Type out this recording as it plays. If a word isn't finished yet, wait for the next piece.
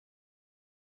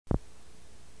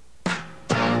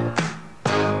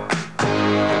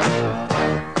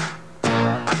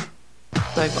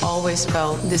always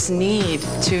felt this need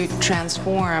to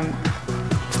transform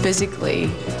physically,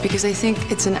 because I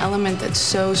think it's an element that's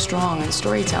so strong in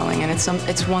storytelling, and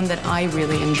it's one that I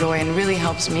really enjoy and really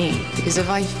helps me, because if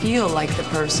I feel like the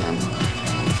person,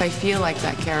 if I feel like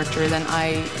that character, then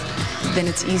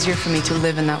it's easier for me to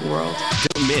live in that world.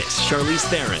 Don't miss Charlize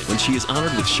Theron when she is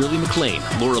honored with Shirley MacLaine,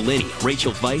 Laura Linney,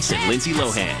 Rachel Weisz, and Lindsay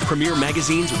Lohan. Premiere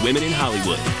Magazine's Women in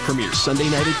Hollywood. Premieres Sunday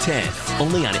night at 10,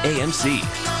 only on AMC.